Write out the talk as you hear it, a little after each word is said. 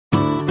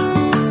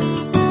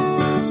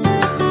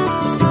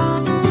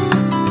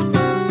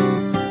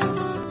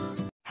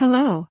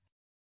Hello,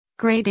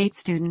 Grade 8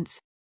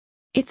 students.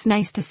 It's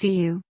nice to see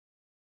you.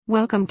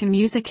 Welcome to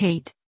Music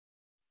 8.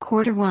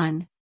 Quarter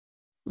 1.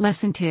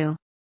 Lesson 2.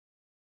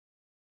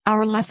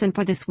 Our lesson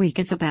for this week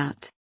is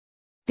about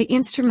the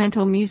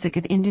instrumental music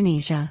of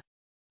Indonesia.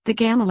 The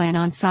Gamelan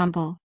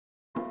Ensemble.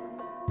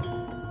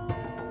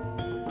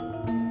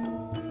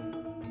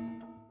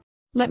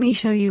 Let me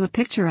show you a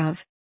picture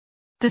of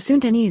the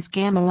Sundanese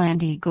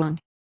Gamelan Ensemble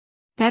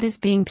that is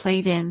being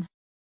played in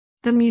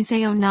the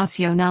Museo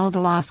Nacional de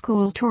las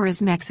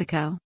Culturas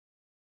Mexico.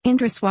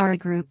 Indra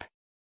group.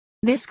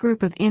 This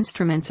group of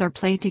instruments are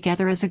played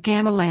together as a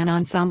gamelan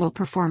ensemble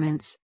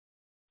performance.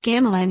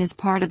 Gamelan is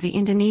part of the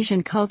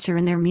Indonesian culture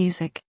in their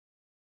music.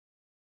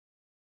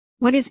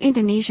 What is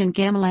Indonesian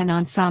Gamelan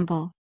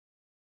Ensemble?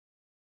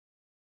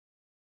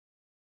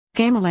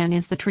 Gamelan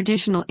is the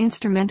traditional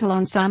instrumental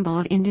ensemble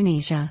of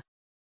Indonesia.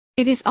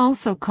 It is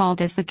also called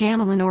as the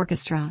Gamelan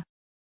Orchestra.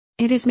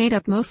 It is made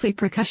up mostly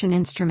percussion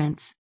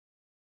instruments.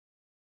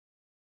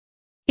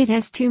 It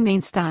has two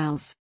main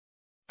styles.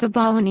 The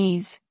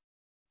Balinese,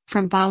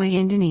 from Bali,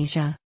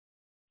 Indonesia,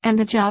 and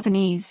the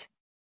Javanese,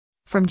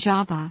 from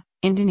Java,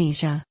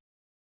 Indonesia.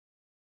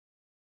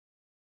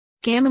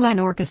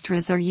 Gamelan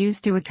orchestras are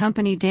used to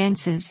accompany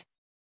dances,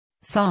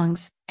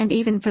 songs, and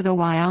even for the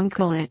wayang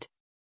kulit,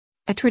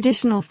 a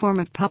traditional form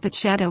of puppet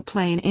shadow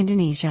play in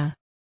Indonesia.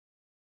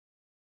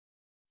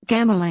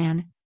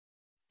 Gamelan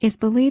is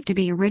believed to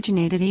be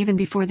originated even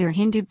before their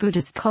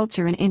Hindu-Buddhist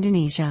culture in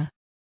Indonesia,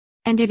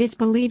 and it is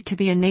believed to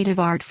be a native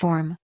art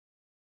form.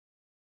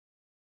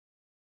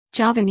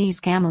 Javanese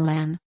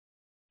gamelan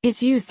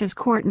is used as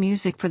court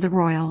music for the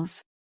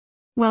royals,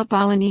 while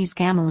Balinese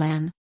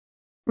gamelan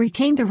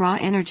retained the raw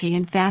energy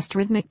and fast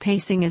rhythmic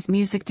pacing as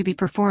music to be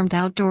performed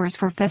outdoors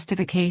for festive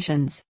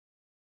occasions.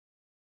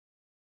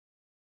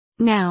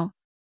 Now,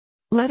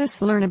 let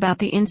us learn about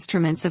the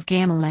instruments of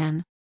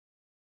gamelan.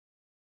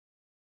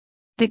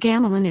 The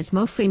gamelan is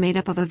mostly made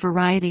up of a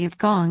variety of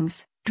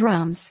gongs,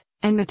 drums,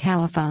 and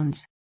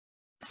metallophones.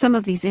 Some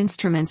of these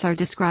instruments are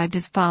described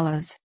as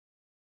follows.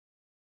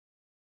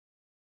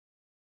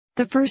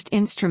 The first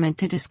instrument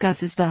to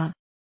discuss is the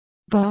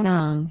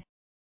bonang.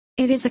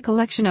 It is a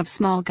collection of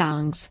small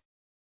gongs,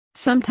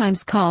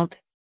 sometimes called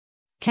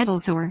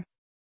kettles or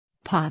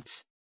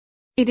pots.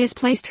 It is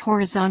placed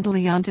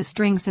horizontally onto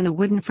strings in a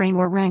wooden frame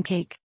or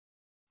rangkake.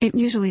 It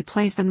usually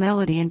plays the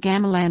melody in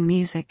gamelan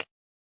music.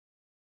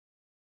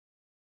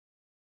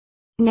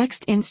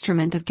 Next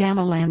instrument of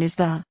gamelan is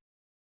the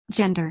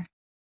gender.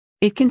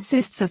 It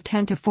consists of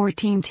 10 to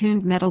 14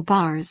 tuned metal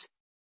bars,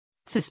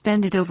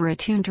 suspended over a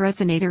tuned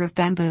resonator of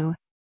bamboo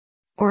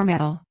or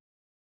metal.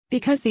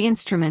 Because the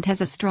instrument has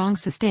a strong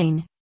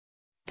sustain,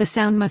 the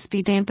sound must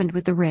be dampened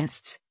with the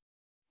wrists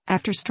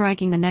after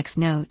striking the next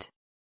note.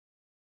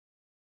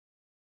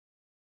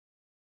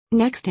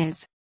 Next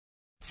is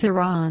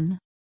saran.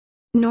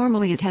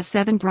 Normally it has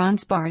 7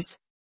 bronze bars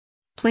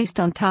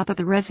placed on top of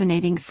the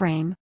resonating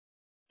frame.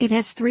 It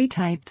has 3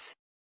 types: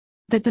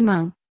 the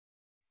demung,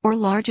 or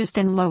largest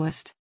and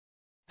lowest;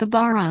 the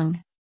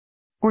barang,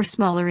 or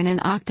smaller and an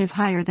octave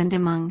higher than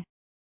demung;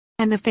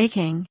 and the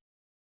faking,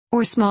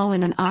 or small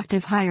and an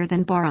octave higher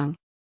than barang.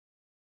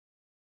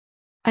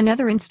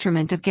 Another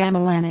instrument of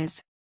gamelan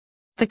is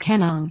the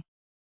kenong.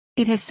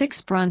 It has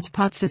 6 bronze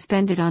pots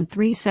suspended on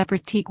 3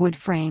 separate teak wood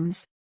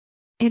frames.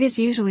 It is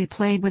usually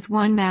played with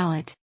 1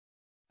 mallet,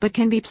 but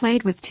can be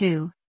played with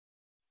 2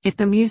 if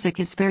the music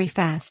is very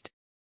fast.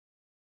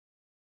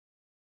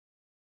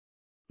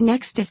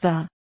 Next is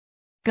the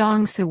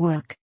gong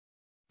sawuk.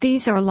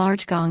 These are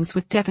large gongs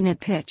with definite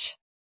pitch.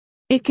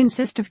 It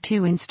consists of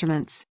 2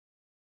 instruments.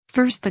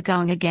 First, the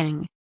gong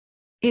agang.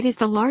 It is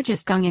the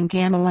largest gong in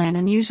gamelan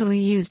and usually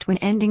used when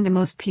ending the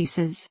most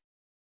pieces.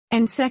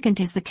 And second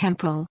is the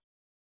kempul.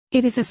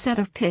 It is a set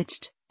of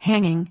pitched,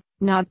 hanging,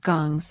 knob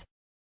gongs.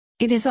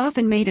 It is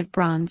often made of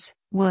bronze,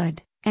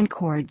 wood, and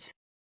cords.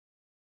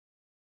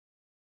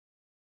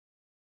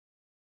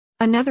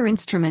 Another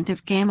instrument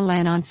of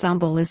gamelan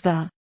ensemble is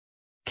the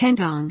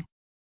kendong.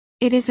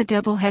 It is a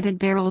double-headed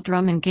barrel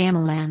drum in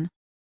gamelan.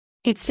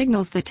 It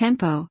signals the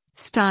tempo,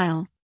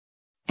 style,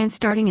 and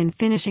starting and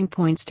finishing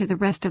points to the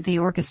rest of the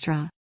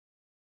orchestra.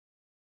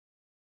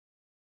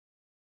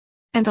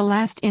 And the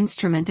last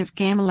instrument of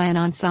gamelan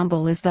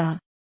ensemble is the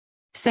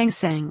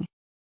sangsang.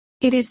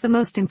 It is the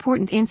most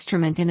important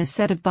instrument in a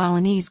set of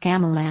Balinese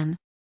gamelan.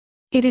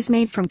 It is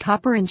made from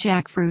copper and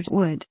jackfruit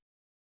wood.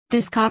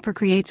 This copper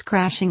creates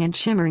crashing and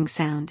shimmering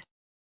sound.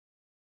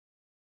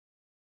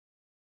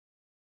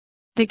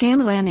 The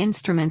gamelan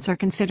instruments are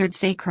considered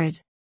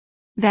sacred.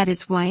 That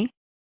is why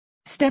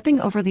stepping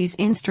over these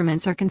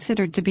instruments are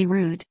considered to be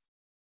rude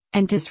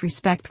and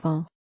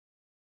disrespectful.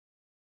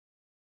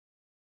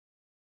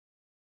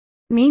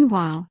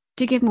 Meanwhile,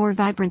 to give more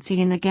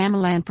vibrancy in the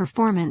gamelan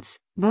performance,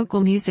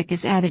 vocal music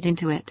is added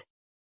into it.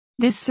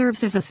 This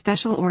serves as a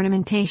special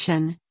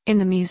ornamentation in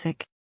the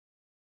music.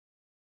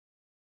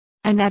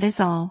 And that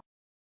is all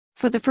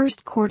for the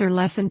first quarter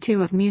lesson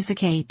 2 of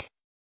Music 8.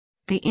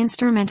 The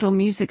instrumental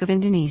music of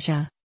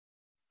Indonesia.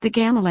 The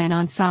Gamelan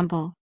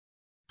Ensemble.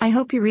 I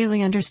hope you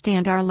really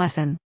understand our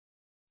lesson.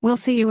 We'll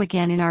see you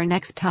again in our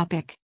next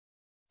topic.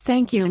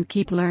 Thank you and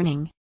keep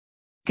learning.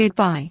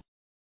 Goodbye.